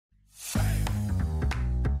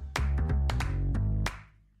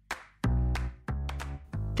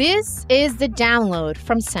This is the download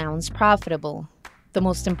from Sounds Profitable, the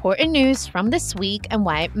most important news from this week and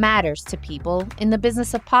why it matters to people in the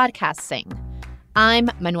business of podcasting. I'm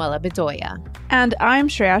Manuela Bedoya. And I'm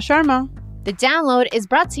Shreya Sharma. The download is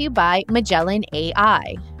brought to you by Magellan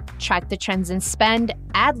AI. Track the trends in spend,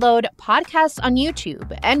 ad load, podcasts on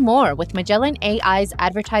YouTube, and more with Magellan AI's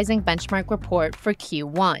advertising benchmark report for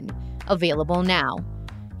Q1, available now.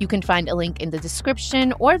 You can find a link in the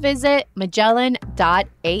description or visit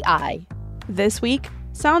magellan.ai. This week,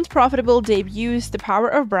 Sounds Profitable debuts The Power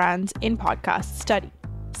of Brands in Podcast Study.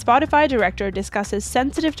 Spotify director discusses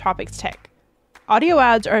sensitive topics tech. Audio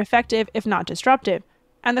ads are effective if not disruptive,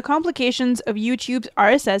 and the complications of YouTube's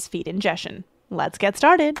RSS feed ingestion. Let's get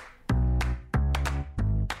started.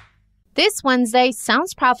 This Wednesday,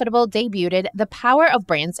 Sounds Profitable debuted The Power of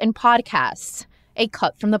Brands in Podcasts, a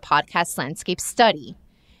cut from the podcast landscape study.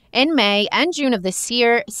 In May and June of this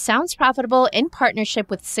year, Sounds Profitable, in partnership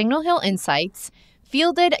with Signal Hill Insights,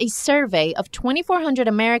 fielded a survey of 2,400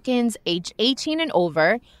 Americans aged 18 and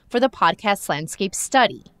over for the podcast landscape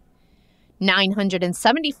study.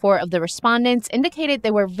 974 of the respondents indicated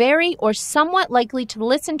they were very or somewhat likely to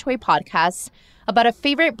listen to a podcast about a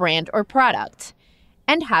favorite brand or product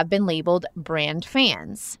and have been labeled brand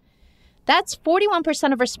fans. That's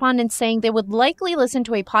 41% of respondents saying they would likely listen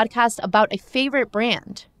to a podcast about a favorite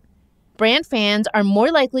brand. Brand fans are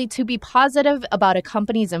more likely to be positive about a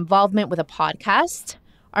company's involvement with a podcast,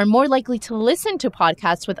 are more likely to listen to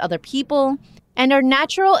podcasts with other people, and are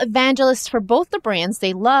natural evangelists for both the brands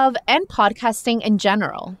they love and podcasting in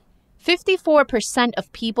general. 54%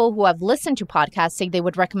 of people who have listened to podcasts say they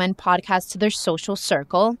would recommend podcasts to their social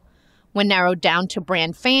circle. When narrowed down to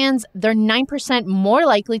brand fans, they're 9% more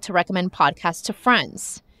likely to recommend podcasts to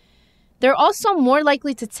friends. They're also more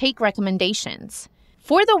likely to take recommendations.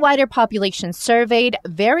 For the wider population surveyed,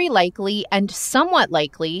 very likely and somewhat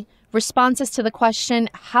likely responses to the question,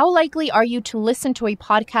 how likely are you to listen to a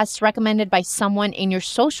podcast recommended by someone in your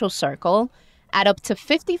social circle, add up to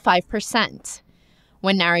 55%.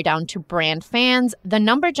 When narrowed down to brand fans, the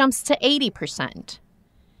number jumps to 80%.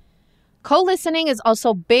 Co-listening is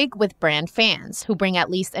also big with brand fans, who bring at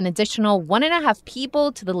least an additional 1.5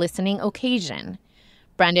 people to the listening occasion.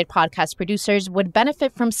 Branded podcast producers would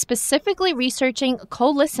benefit from specifically researching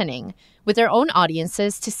co-listening with their own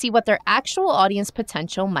audiences to see what their actual audience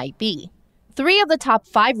potential might be. 3 of the top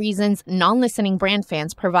 5 reasons non-listening brand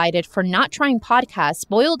fans provided for not trying podcasts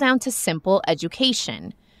boil down to simple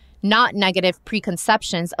education, not negative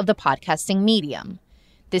preconceptions of the podcasting medium.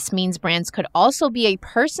 This means brands could also be a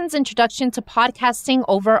person's introduction to podcasting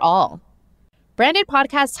overall. Branded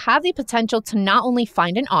podcasts have the potential to not only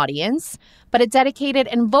find an audience, but a dedicated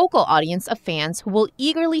and vocal audience of fans who will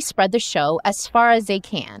eagerly spread the show as far as they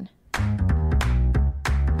can.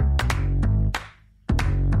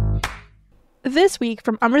 This week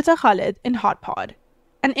from Amrita Khalid in Hot Pod,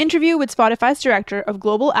 an interview with Spotify's director of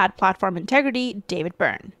global ad platform integrity, David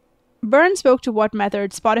Byrne. Byrne spoke to what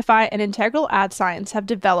methods Spotify and Integral Ad Science have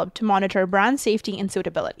developed to monitor brand safety and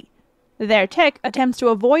suitability. Their tech attempts to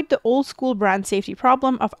avoid the old-school brand safety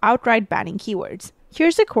problem of outright banning keywords.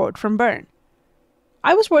 Here's a quote from Byrne.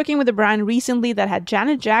 I was working with a brand recently that had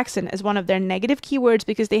Janet Jackson as one of their negative keywords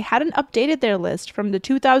because they hadn't updated their list from the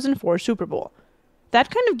 2004 Super Bowl.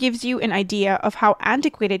 That kind of gives you an idea of how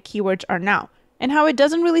antiquated keywords are now, and how it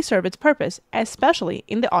doesn't really serve its purpose, especially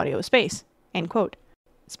in the audio space. End quote.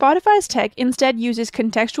 Spotify's tech instead uses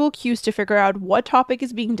contextual cues to figure out what topic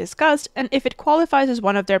is being discussed and if it qualifies as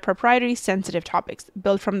one of their proprietary sensitive topics,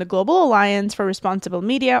 built from the Global Alliance for Responsible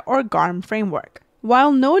Media or GARM framework.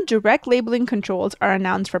 While no direct labeling controls are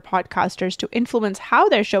announced for podcasters to influence how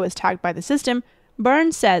their show is tagged by the system,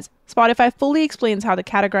 Byrne says Spotify fully explains how the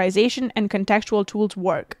categorization and contextual tools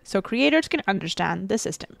work so creators can understand the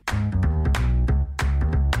system.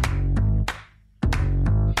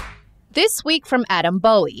 This week from Adam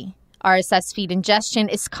Bowie, RSS feed ingestion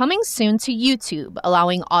is coming soon to YouTube,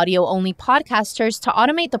 allowing audio-only podcasters to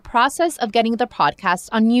automate the process of getting their podcasts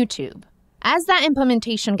on YouTube. As that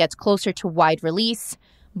implementation gets closer to wide release,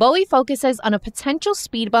 Bowie focuses on a potential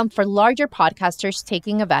speed bump for larger podcasters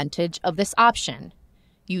taking advantage of this option,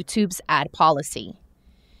 YouTube's ad policy.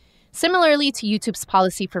 Similarly to YouTube's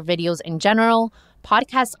policy for videos in general,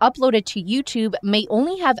 podcasts uploaded to YouTube may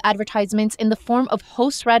only have advertisements in the form of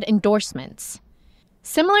host-read endorsements.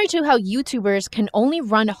 Similar to how YouTubers can only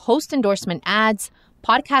run host endorsement ads,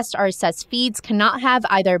 podcast RSS feeds cannot have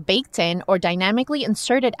either baked-in or dynamically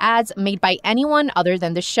inserted ads made by anyone other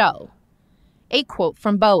than the show. A quote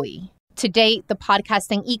from Bowie. To date, the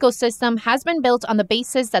podcasting ecosystem has been built on the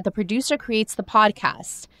basis that the producer creates the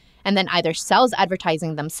podcast, and then either sells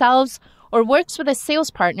advertising themselves or works with a sales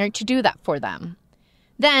partner to do that for them.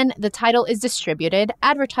 Then the title is distributed,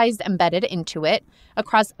 advertised embedded into it,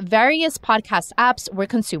 across various podcast apps where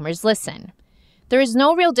consumers listen. There is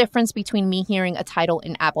no real difference between me hearing a title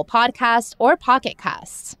in Apple Podcasts or Pocket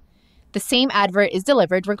Casts. The same advert is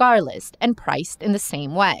delivered regardless and priced in the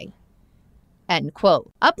same way. End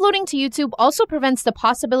quote. Uploading to YouTube also prevents the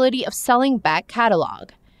possibility of selling back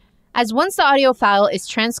catalog, as once the audio file is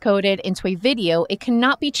transcoded into a video, it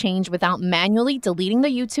cannot be changed without manually deleting the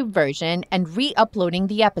YouTube version and re-uploading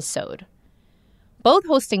the episode. Both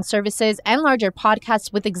hosting services and larger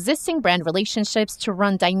podcasts with existing brand relationships to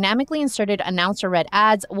run dynamically inserted announcer-read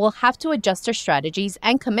ads will have to adjust their strategies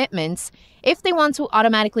and commitments if they want to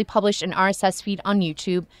automatically publish an RSS feed on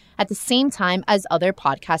YouTube at the same time as other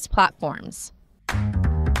podcast platforms.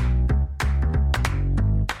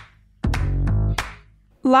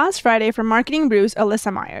 Last Friday from Marketing Brew's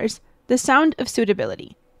Alyssa Myers, The Sound of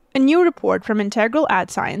Suitability. A new report from Integral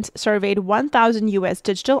Ad Science surveyed 1,000 U.S.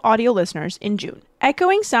 digital audio listeners in June.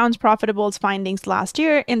 Echoing Sounds Profitable's findings last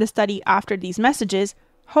year in the study after these messages,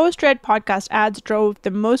 host-read podcast ads drove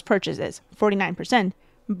the most purchases, 49%,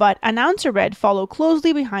 but announcer-read followed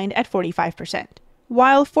closely behind at 45%.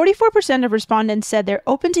 While 44% of respondents said they're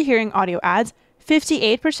open to hearing audio ads,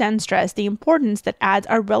 58% stressed the importance that ads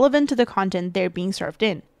are relevant to the content they're being served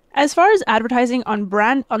in. As far as advertising on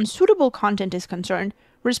brand unsuitable content is concerned,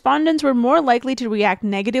 respondents were more likely to react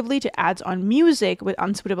negatively to ads on music with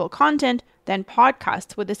unsuitable content than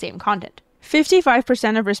podcasts with the same content.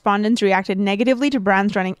 55% of respondents reacted negatively to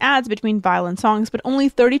brands running ads between violent songs, but only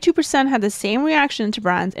 32% had the same reaction to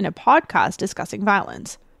brands in a podcast discussing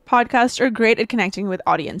violence. Podcasts are great at connecting with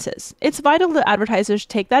audiences. It's vital that advertisers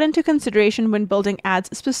take that into consideration when building ads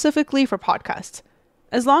specifically for podcasts.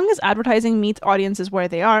 As long as advertising meets audiences where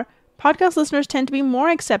they are, podcast listeners tend to be more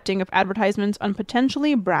accepting of advertisements on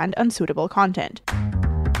potentially brand unsuitable content.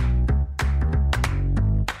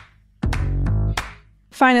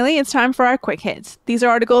 Finally, it's time for our quick hits. These are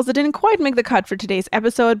articles that didn't quite make the cut for today's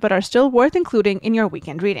episode, but are still worth including in your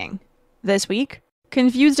weekend reading. This week,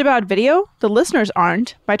 Confused About Video? The Listeners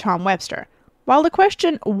Aren't, by Tom Webster. While the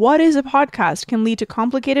question, what is a podcast, can lead to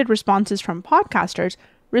complicated responses from podcasters,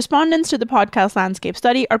 respondents to the podcast landscape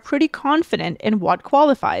study are pretty confident in what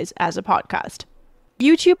qualifies as a podcast.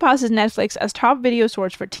 YouTube passes Netflix as top video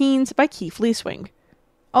source for teens, by Keith Leeswing.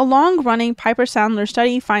 A long-running Piper Sandler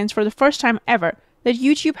study finds for the first time ever that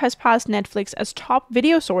YouTube has passed Netflix as top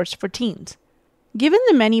video source for teens. Given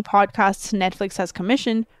the many podcasts Netflix has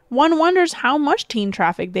commissioned, one wonders how much teen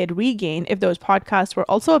traffic they'd regain if those podcasts were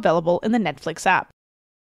also available in the Netflix app.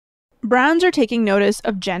 Brands are taking notice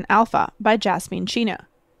of Gen Alpha, by Jasmine Chena.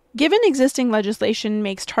 Given existing legislation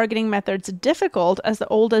makes targeting methods difficult as the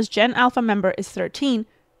oldest Gen Alpha member is 13,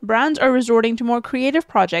 brands are resorting to more creative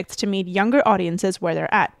projects to meet younger audiences where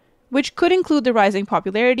they're at, which could include the rising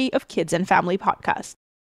popularity of kids and family podcasts.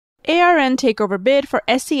 ARN takeover bid for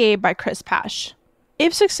SCA, by Chris Pash.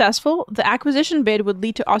 If successful, the acquisition bid would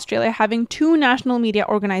lead to Australia having two national media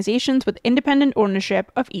organizations with independent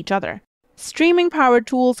ownership of each other. Streaming-powered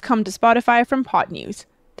tools come to Spotify from Pod News.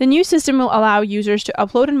 The new system will allow users to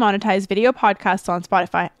upload and monetize video podcasts on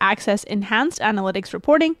Spotify, access enhanced analytics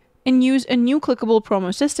reporting, and use a new clickable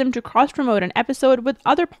promo system to cross-promote an episode with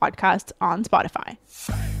other podcasts on Spotify.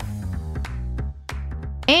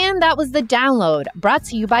 And that was The Download, brought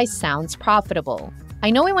to you by Sounds Profitable. I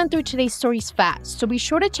know we went through today's stories fast, so be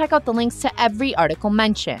sure to check out the links to every article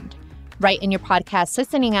mentioned right in your podcast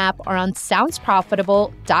listening app or on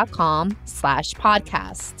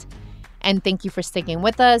soundsprofitable.com/podcast. And thank you for sticking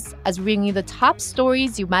with us as we bring you the top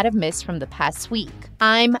stories you might have missed from the past week.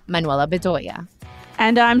 I'm Manuela Bedoya.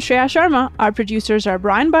 And I'm Shreya Sharma. Our producers are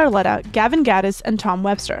Brian Barletta, Gavin Gaddis, and Tom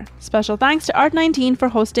Webster. Special thanks to Art19 for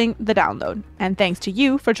hosting The Download. And thanks to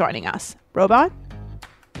you for joining us. Robot?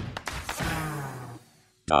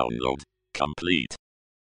 Download complete.